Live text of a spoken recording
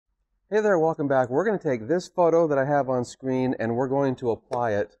Hey there, welcome back. We're going to take this photo that I have on screen and we're going to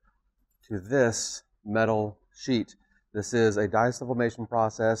apply it to this metal sheet. This is a dye sublimation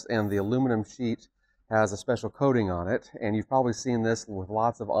process and the aluminum sheet has a special coating on it, and you've probably seen this with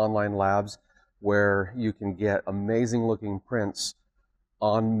lots of online labs where you can get amazing looking prints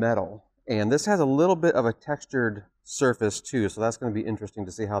on metal. And this has a little bit of a textured surface too, so that's going to be interesting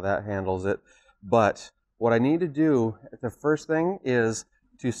to see how that handles it. But what I need to do, the first thing is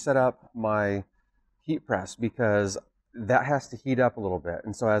to set up my heat press, because that has to heat up a little bit.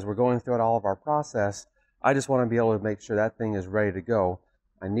 And so as we're going through all of our process, I just want to be able to make sure that thing is ready to go.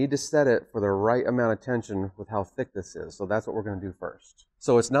 I need to set it for the right amount of tension with how thick this is. So that's what we're going to do first.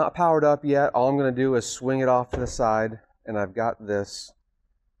 So it's not powered up yet. All I'm going to do is swing it off to the side, and I've got this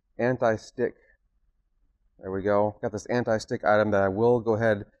anti-stick. There we go. Got this anti-stick item that I will go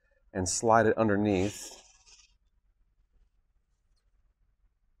ahead and slide it underneath.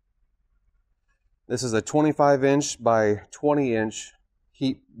 This is a 25-inch by 20-inch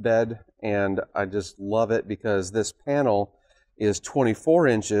heat bed, and I just love it because this panel is 24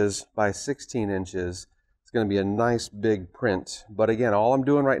 inches by 16 inches. It's going to be a nice big print. But again, all I'm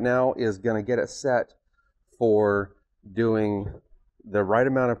doing right now is going to get it set for doing the right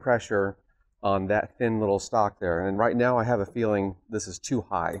amount of pressure on that thin little stock there. And right now I have a feeling this is too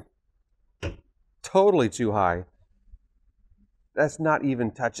high. Totally too high. That's not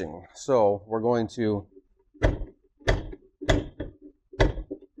even touching. So we're going to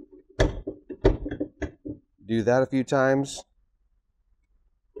do that a few times.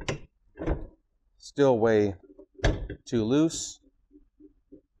 Still way too loose.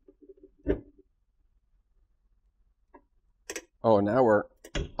 Oh, now we're,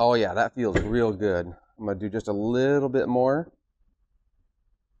 oh yeah, that feels real good. I'm gonna do just a little bit more.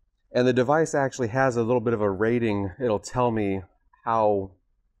 And the device actually has a little bit of a rating. It'll tell me how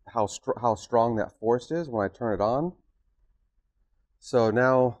strong that force is when I turn it on. So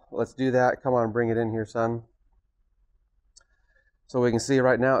now let's do that. Come on, bring it in here, son. So we can see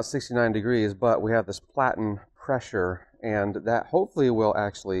right now it's 69 degrees, but we have this platen pressure, and that hopefully will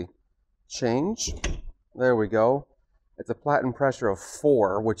actually change. There we go. It's a platen pressure of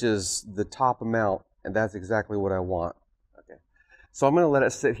 4, which is the top amount, and that's exactly what I want. So I'm going to let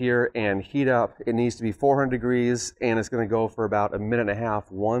it sit here and heat up. It needs to be 400 degrees, and it's going to go for about a minute and a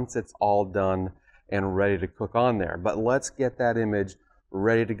half once it's all done and ready to cook on there. But let's get that image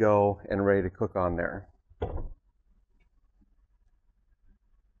ready to go and ready to cook on there.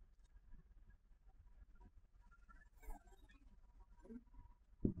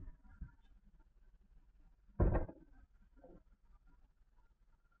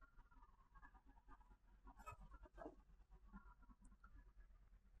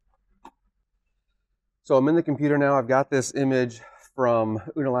 So I'm in the computer now. I've got this image from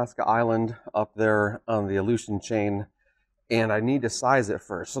Unalaska Island up there on the Aleutian chain, and I need to size it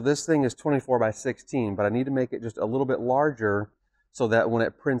first. So this thing is 24 by 16, but I need to make it just a little bit larger so that when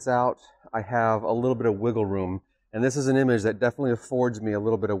it prints out, I have a little bit of wiggle room. And this is an image that definitely affords me a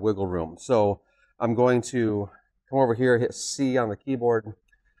little bit of wiggle room. So I'm going to come over here, hit C on the keyboard,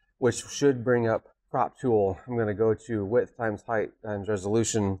 which should bring up crop tool. I'm going to go to width times height times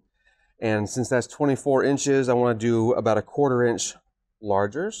resolution. And since that's 24 inches, I want to do about a 1/4 inch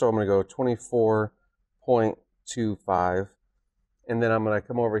larger. So I'm going to go 24.25. And then I'm going to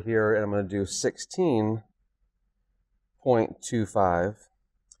come over here and I'm going to do 16.25.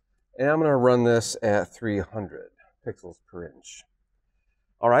 And I'm going to run this at 300 pixels per inch.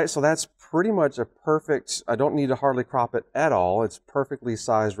 All right, so that's pretty much a perfect, I don't need to hardly crop it at all. It's perfectly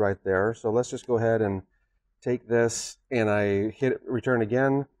sized right there. So let's just go ahead and take this, and I hit return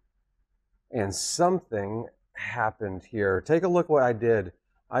again. And something happened here. Take a look what I did.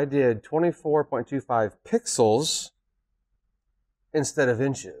 I did 24.25 pixels instead of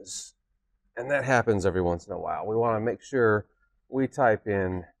inches. And that happens every once in a while. We want to make sure we type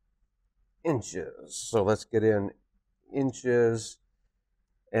in inches. So let's get in inches.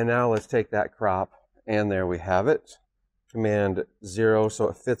 And now let's take that crop, and there we have it. Command 0 so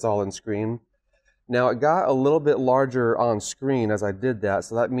it fits all in screen. Now it got a little bit larger on screen as I did that,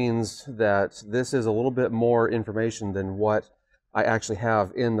 so that means that this is a little bit more information than what I actually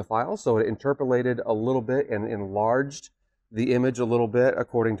have in the file. So it interpolated a little bit and enlarged the image a little bit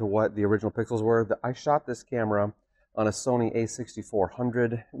according to what the original pixels were. I shot this camera on a Sony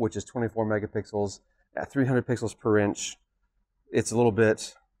a6400, which is 24 megapixels at 300 pixels per inch. It's a little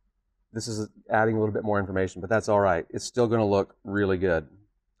bit, this is adding a little bit more information, but that's all right. It's still going to look really good.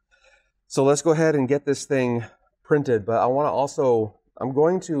 So let's go ahead and get this thing printed, but I want to also, I'm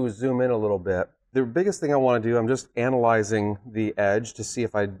going to zoom in a little bit The biggest thing I want to do, I'm just analyzing the edge to see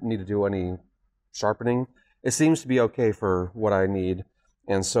if I need to do any sharpening. It seems to be okay for what I need,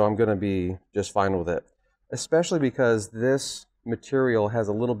 and so I'm going to be just fine with it, especially because this material has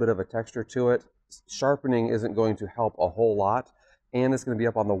a little bit of a texture to it. Sharpening isn't going to help a whole lot, and it's going to be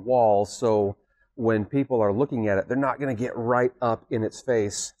up on the wall, so when people are looking at it, they're not going to get right up in its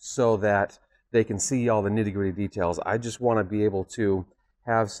face so that they can see all the nitty-gritty details. I just want to be able to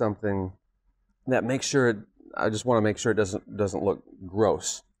have something that makes sure I just want to make sure it doesn't look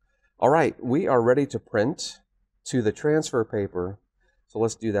gross. All right, we are ready to print to the transfer paper. So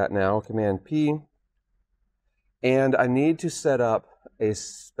let's do that now. Command P. And I need to set up a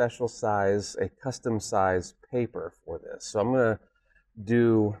special size, a custom size paper for this. So I'm going to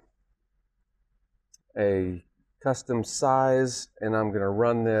do a custom size, and I'm going to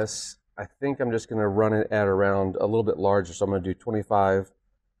run this. I think I'm just going to run it at around a little bit larger. So I'm going to do 25.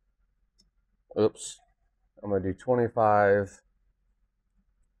 Oops. I'm going to do 25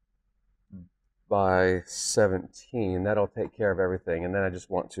 by 17. That'll take care of everything. And then I just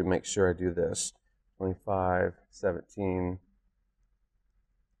want to make sure I do this. 25, 17.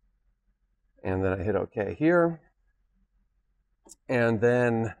 And then I hit OK here. And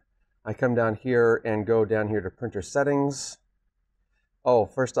then I come down here and go down here to printer settings. Oh,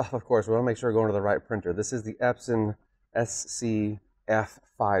 first off, of course, we want to make sure we're going to the right printer. This is the Epson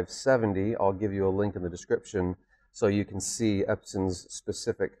F570. I'll give you a link in the description so you can see Epson's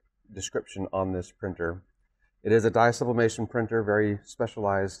specific description on this printer. It is a dye sublimation printer, very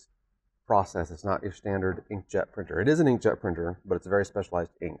specialized process. It's not your standard inkjet printer. It is an inkjet printer, but it's a very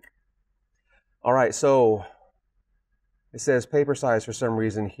specialized ink. All right, so it says paper size for some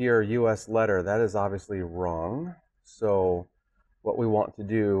reason here, US letter. That is obviously wrong. So what we want to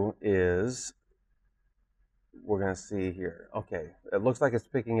do is, we're going to see here. Okay, it looks like it's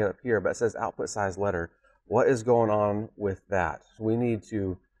picking it up here, but it says output size letter. What is going on with that? We need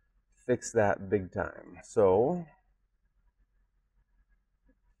to fix that big time. So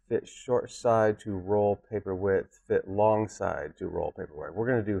fit short side to roll paper width, fit long side to roll paper width. We're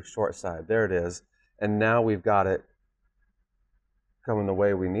going to do short side. There it is. And now we've got it coming the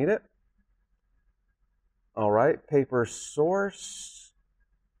way we need it. All right, paper source,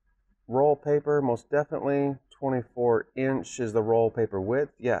 roll paper, most definitely. 24-inch is the roll paper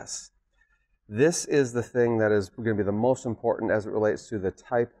width, yes. This is the thing that is going to be the most important as it relates to the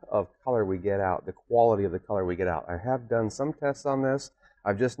type of color we get out, the quality of the color we get out. I have done some tests on this.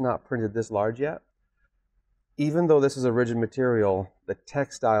 I've just not printed this large yet. Even though this is a rigid material, the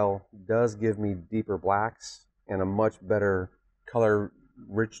textile does give me deeper blacks and a much better color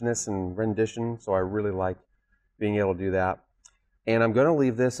richness and rendition, so I really like being able to do that. And I'm going to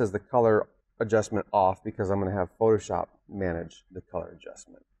leave this as the color adjustment off because I'm going to have Photoshop manage the color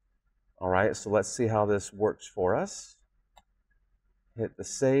adjustment. All right, so let's see how this works for us. Hit the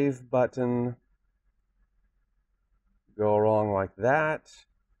save button, go along like that.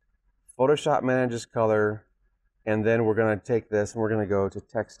 Photoshop manages color, and then we're going to take this and we're going to go to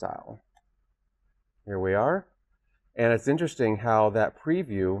textile. Here we are. And it's interesting how that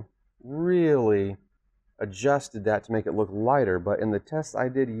preview really adjusted that to make it look lighter, but in the test I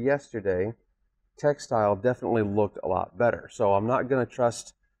did yesterday, textile definitely looked a lot better. So I'm not going to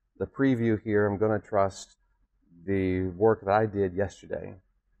trust the preview here. I'm going to trust the work that I did yesterday.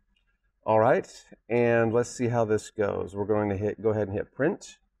 All right, and let's see how this goes. We're going to go ahead and hit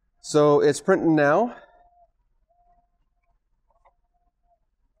print. So it's printing now.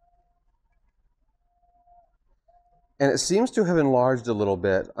 And it seems to have enlarged a little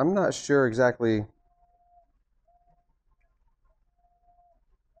bit. I'm not sure exactly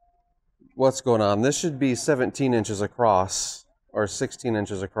what's going on. This should be 17 inches across or 16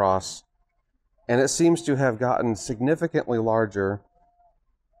 inches across. And it seems to have gotten significantly larger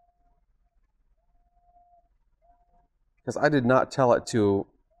because I did not tell it to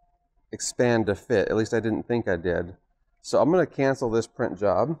expand to fit. At least I didn't think I did. So I'm going to cancel this print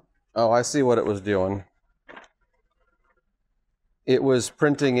job. Oh, I see what it was doing. It was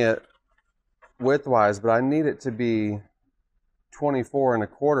printing it widthwise, but I need it to be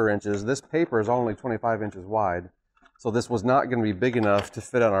 24¼ inches. This paper is only 25 inches wide, so this was not going to be big enough to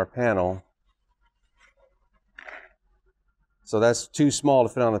fit on our panel. So that's too small to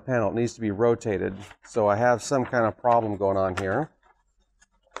fit on the panel. It needs to be rotated. So I have some kind of problem going on here.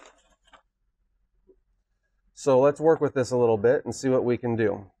 So let's work with this a little bit and see what we can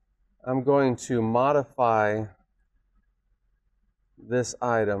do. I'm going to modify this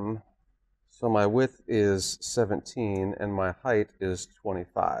item so my width is 17 and my height is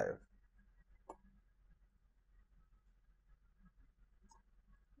 25.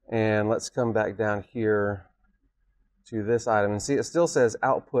 And let's come back down here to this item and see it still says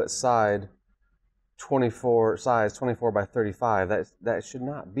output side 24 size 24 by 35. That should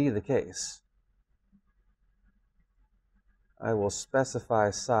not be the case. I will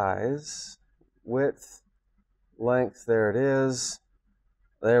specify size, width, length. There it is.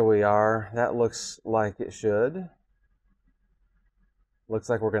 There we are. That looks like it should. Looks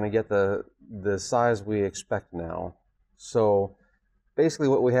like we're going to get the size we expect now. So basically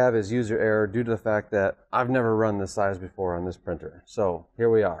what we have is user error due to the fact that I've never run this size before on this printer. So here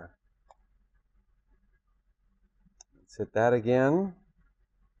we are. Let's hit that again.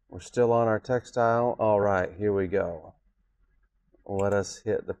 We're still on our textile. All right, here we go. Let us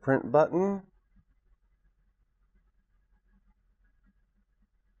hit the print button.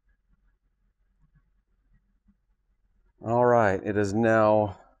 All right, it is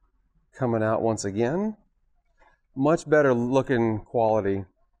now coming out once again. Much better looking quality.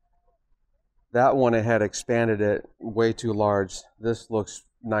 That one, it had expanded it way too large. This looks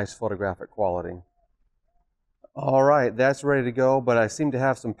nice photographic quality. All right, that's ready to go, but I seem to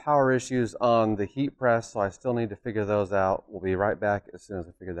have some power issues on the heat press, so I still need to figure those out. We'll be right back as soon as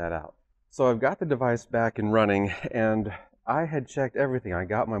I figure that out. So I've got the device back and running, and I had checked everything. I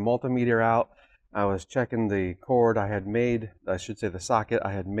got my multimeter out. I was checking the cord I had made, I should say the socket.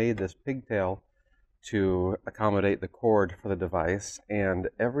 I had made this pigtail to accommodate the cord for the device, and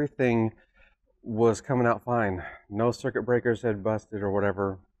everything was coming out fine. No circuit breakers had busted or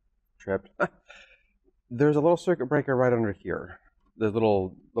whatever, tripped. There's a little circuit breaker right under here. The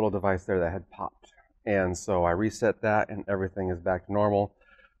little device there that had popped. And so I reset that and everything is back to normal.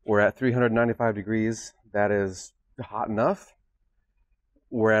 We're at 395 degrees. That is hot enough.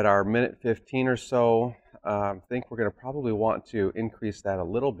 We're at our minute 15 or so. I think we're going to probably want to increase that a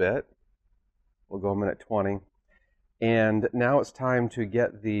little bit. We'll go minute 20. And now it's time to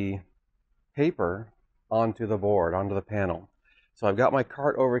get the paper onto the board, onto the panel. So I've got my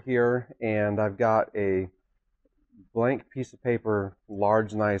cart over here, and I've got a blank piece of paper,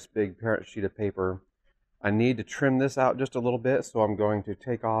 large, nice, big parent sheet of paper. I need to trim this out just a little bit, so I'm going to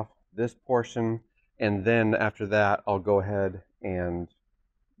take off this portion, and then after that, I'll go ahead and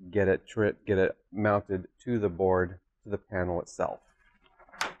get it mounted to the board, to the panel itself.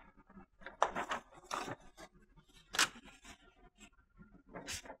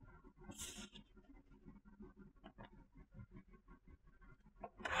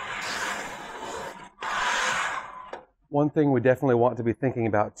 One thing we definitely want to be thinking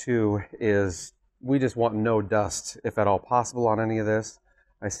about too is we just want no dust, if at all possible, on any of this.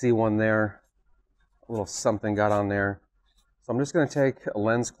 I see one there, a little something got on there. So I'm just going to take a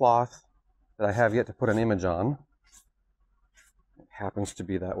lens cloth that I have yet to put an image on. It happens to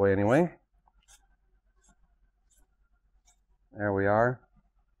be that way anyway. There we are.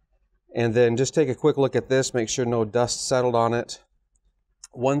 And then just take a quick look at this, make sure no dust settled on it.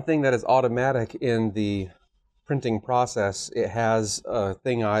 One thing that is automatic in the printing process, it has a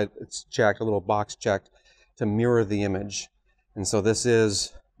thing it's checked, a little box checked to mirror the image. And so this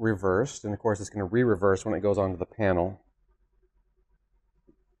is reversed, and of course it's going to re-reverse when it goes onto the panel.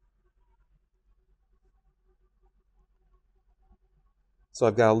 So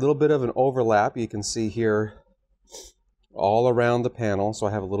I've got a little bit of an overlap, you can see here, all around the panel, so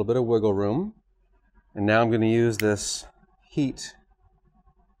I have a little bit of wiggle room. And now I'm going to use this heat,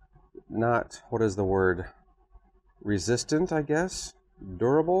 not, what is the word? Resistant, I guess,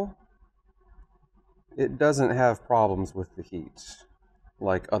 durable. It doesn't have problems with the heat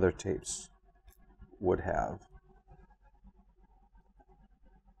like other tapes would have.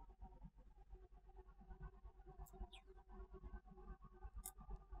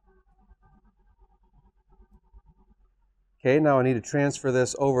 Okay, now I need to transfer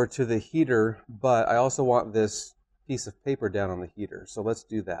this over to the heater, but I also want this piece of paper down on the heater, so let's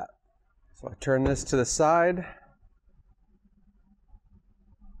do that. So I turn this to the side.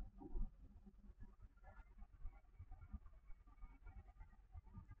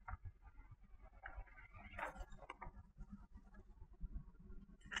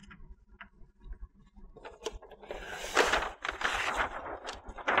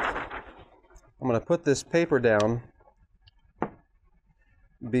 I'm going to put this paper down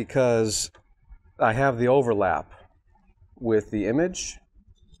because I have the overlap with the image.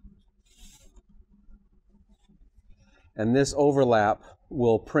 And this overlap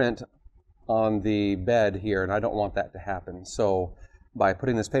will print on the bed here, and I don't want that to happen. So by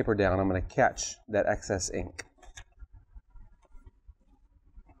putting this paper down, I'm going to catch that excess ink.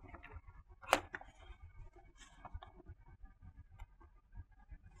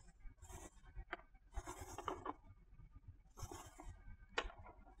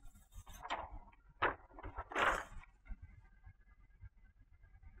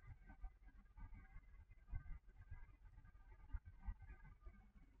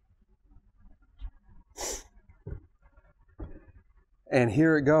 And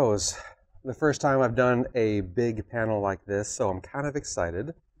here it goes. The first time I've done a big panel like this, so I'm kind of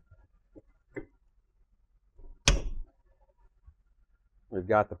excited. We've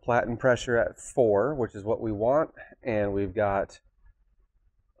got the platen pressure at 4, which is what we want, and we've got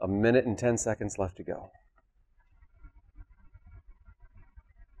a minute and 10 seconds left to go.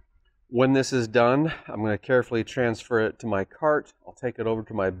 When this is done, I'm going to carefully transfer it to my cart. I'll take it over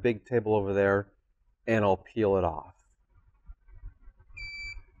to my big table over there, and I'll peel it off.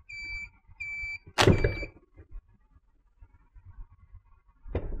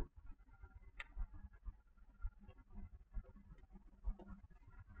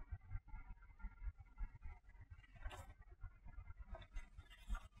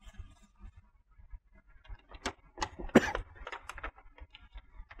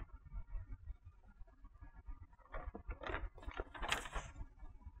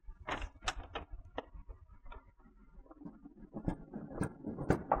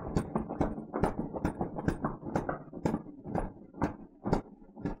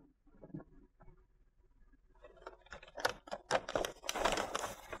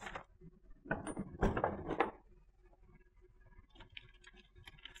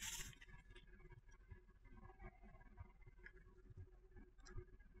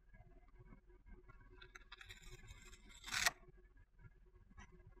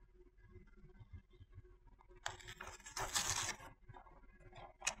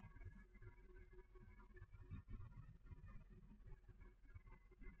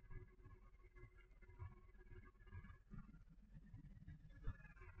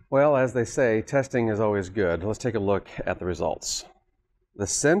 Well, as they say, testing is always good. Let's take a look at the results. The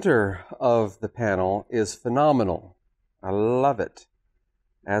center of the panel is phenomenal. I love it.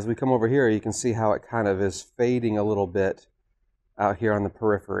 As we come over here, you can see how it kind of is fading a little bit out here on the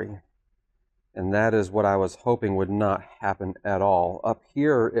periphery. And that is what I was hoping would not happen at all. Up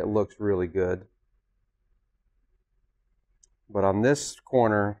here, it looks really good. But on this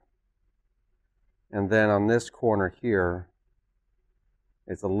corner, and then on this corner here,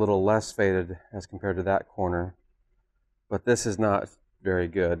 it's a little less faded as compared to that corner. But this is not very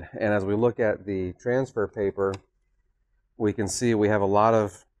good. And as we look at the transfer paper, we can see we have a lot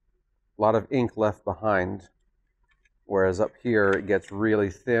of ink left behind. Whereas up here, it gets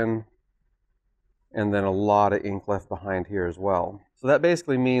really thin, and then a lot of ink left behind here as well. So that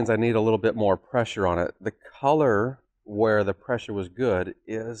basically means I need a little bit more pressure on it. The color where the pressure was good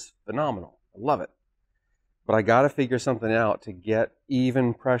is phenomenal. I love it. But I got to figure something out to get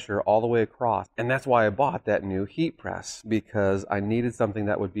even pressure all the way across. And that's why I bought that new heat press, because I needed something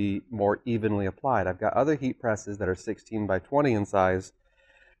that would be more evenly applied. I've got other heat presses that are 16 by 20 in size,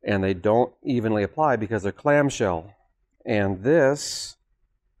 and they don't evenly apply because they're clamshell. And this,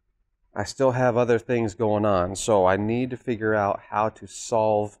 I still have other things going on. So I need to figure out how to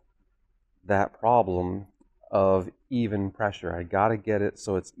solve that problem of even pressure. I got to get it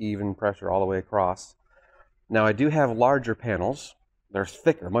so it's even pressure all the way across. Now I do have larger panels. They're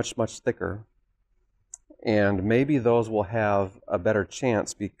thicker, much thicker. And maybe those will have a better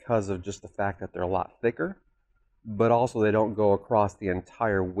chance because of just the fact that they're a lot thicker, but also they don't go across the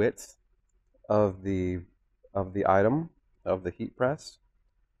entire width of the item, of the heat press.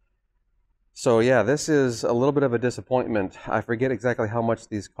 So yeah, this is a little bit of a disappointment. I forget exactly how much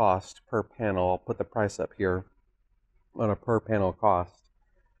these cost per panel. I'll put the price up here on a per panel cost.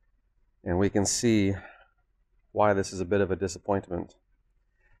 And we can see why this is a bit of a disappointment.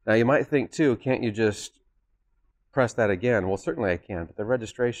 Now you might think too, can't you just press that again? Well, certainly I can, but the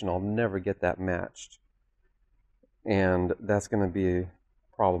registration, I'll never get that matched. And that's going to be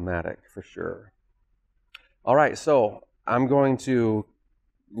problematic for sure. All right, so I'm going to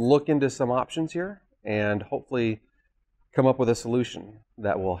look into some options here and hopefully come up with a solution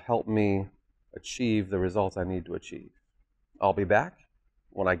that will help me achieve the results I need to achieve. I'll be back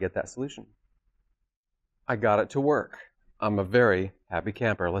when I get that solution. I got it to work. I'm a very happy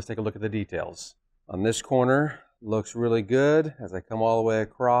camper. Let's take a look at the details. On this corner, looks really good as I come all the way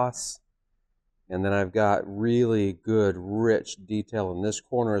across. And then I've got really good, rich detail in this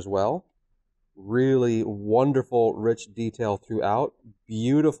corner as well. Really wonderful, rich detail throughout.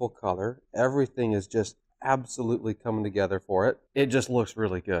 Beautiful color. Everything is just absolutely coming together for it. It just looks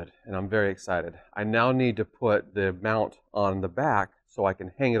really good, and I'm very excited. I now need to put the mount on the back so I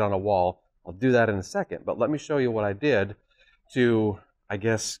can hang it on a wall. I'll do that in a second, but let me show you what I did to, I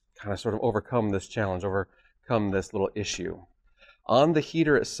guess, kind of sort of overcome this challenge, overcome this little issue. On the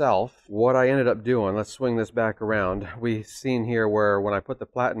heater itself, what I ended up doing, let's swing this back around. We've seen here where when I put the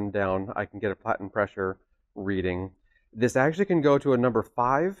platen down, I can get a platen pressure reading. This actually can go to a number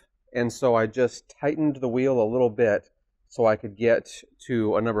 5, and so I just tightened the wheel a little bit so I could get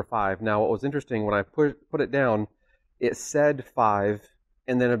to a number 5. Now, what was interesting, when I put it down, it said 5,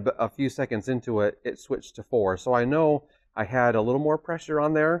 and then a few seconds into it, it switched to 4. So I know I had a little more pressure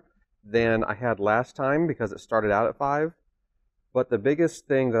on there than I had last time because it started out at 5. But the biggest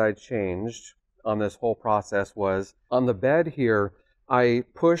thing that I changed on this whole process was on the bed here, I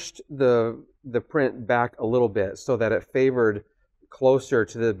pushed the print back a little bit so that it favored closer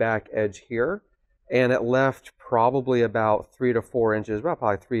to the back edge here, and it left probably about 3 to 4 inches, about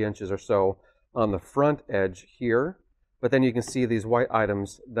probably 3 inches or so on the front edge here. But then you can see these white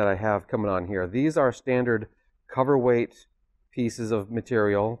items that I have coming on here. These are standard cover weight pieces of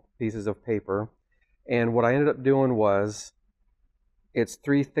material, pieces of paper. And what I ended up doing was, it's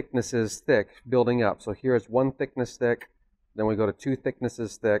 3 thicknesses thick building up. So here it's 1 thickness thick, then we go to 2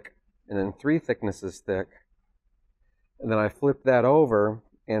 thicknesses thick, and then 3 thicknesses thick. And then I flipped that over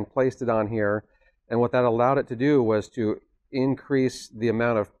and placed it on here. And what that allowed it to do was to increase the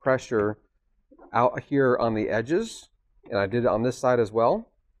amount of pressure out here on the edges. And I did it on this side as well.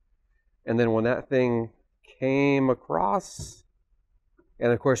 And then when that thing came across,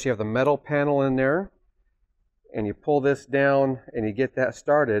 and of course you have the metal panel in there, and you pull this down and you get that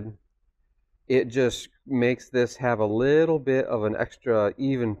started, it just makes this have a little bit of an extra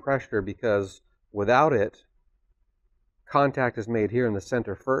even pressure, because without it, contact is made here in the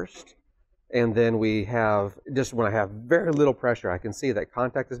center first, and then we have, just when I have very little pressure, I can see that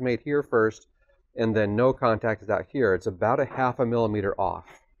contact is made here first, and then no contact is out here. It's about a 1/2 millimeter off.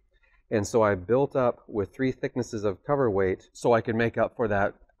 And so I built up with 3 thicknesses of cover weight so I could make up for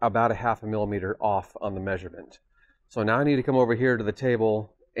that about a 1/2 millimeter off on the measurement. So now I need to come over here to the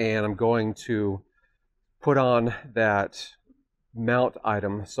table, and I'm going to put on that mount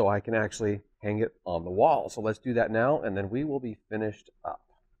item so I can actually hang it on the wall. So let's do that now, and then we will be finished up.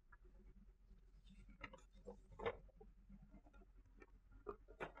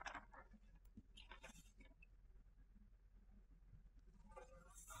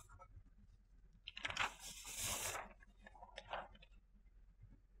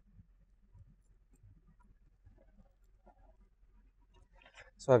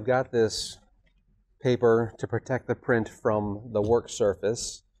 So I've got this paper to protect the print from the work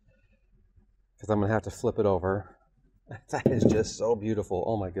surface, because I'm going to have to flip it over. That is just so beautiful.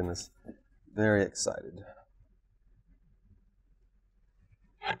 Oh my goodness. Very excited.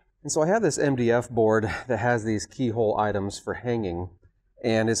 And so I have this MDF board that has these keyhole items for hanging,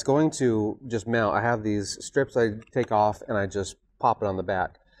 and it's going to just mount. I have these strips I take off and I just pop it on the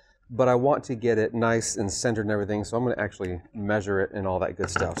back. But I want to get it nice and centered and everything, so I'm going to actually measure it and all that good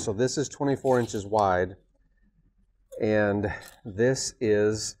stuff. So this is 24 inches wide, and this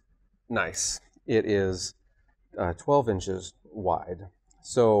is nice. It is 12 inches wide.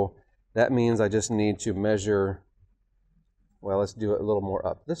 So that means I just need to measure, well, let's do it a little more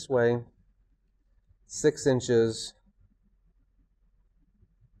up this way, 6 inches.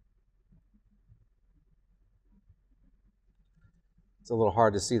 It's a little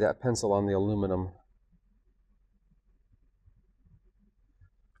hard to see that pencil on the aluminum.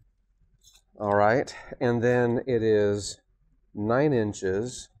 All right, and then it is 9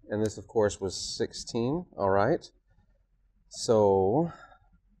 inches, and this of course was 16. All right, so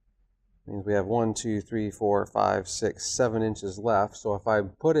means we have 1, 2, 3, 4, 5, 6, 7 inches left. So if I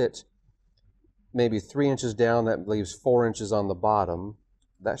put it maybe 3 inches down, that leaves 4 inches on the bottom.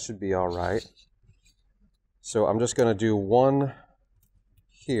 That should be all right. So I'm just going to do one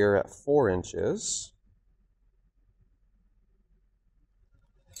here at 4 inches.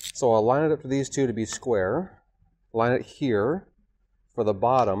 So I'll line it up to these two to be square. Line it here for the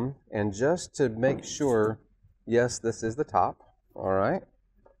bottom, and just to make sure, yes, this is the top. All right.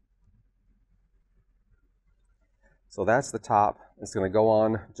 So that's the top. It's going to go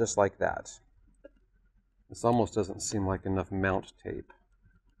on just like that. This almost doesn't seem like enough mount tape.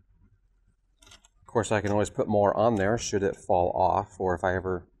 Of course, I can always put more on there should it fall off, or if I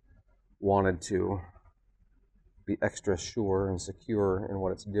ever wanted to be extra sure and secure in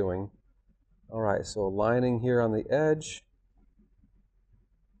what it's doing. All right, so lining here on the edge,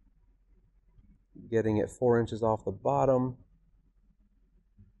 getting it 4 inches off the bottom.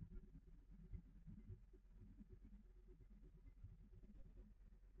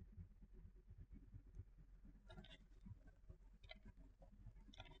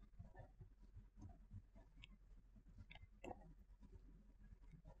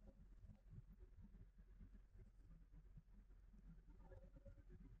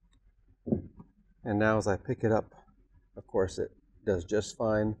 And now as I pick it up, of course it does just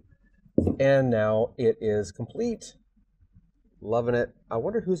fine. And now it is complete. Loving it. I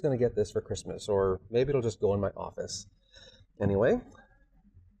wonder who's going to get this for Christmas, or maybe it'll just go in my office. Anyway,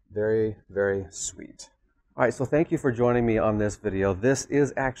 very, very sweet. All right, so thank you for joining me on this video. This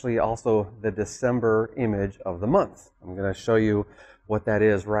is actually also the December image of the month. I'm going to show you what that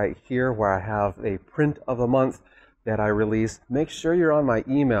is right here, where I have a print of the month that I release. Make sure you're on my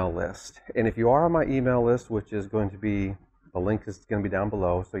email list. And if you are on my email list, which is going to be, the link is going to be down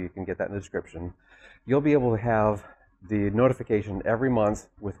below, so you can get that in the description, you'll be able to have the notification every month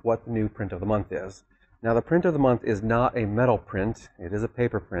with what the new print of the month is. Now, the print of the month is not a metal print. It is a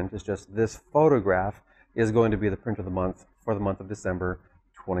paper print. It's just this photograph is going to be the print of the month for the month of December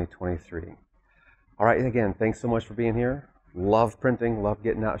 2023. All right, again, thanks so much for being here. Love printing, love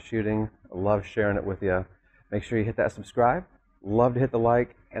getting out shooting, love sharing it with you. Make sure you hit that subscribe, love to hit the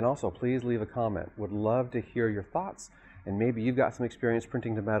like, and also please leave a comment. Would love to hear your thoughts, and maybe you've got some experience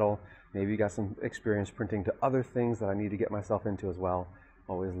printing to metal, maybe you got some experience printing to other things that I need to get myself into as well.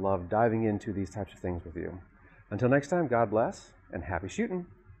 Always love diving into these types of things with you. Until next time, God bless, and happy shooting.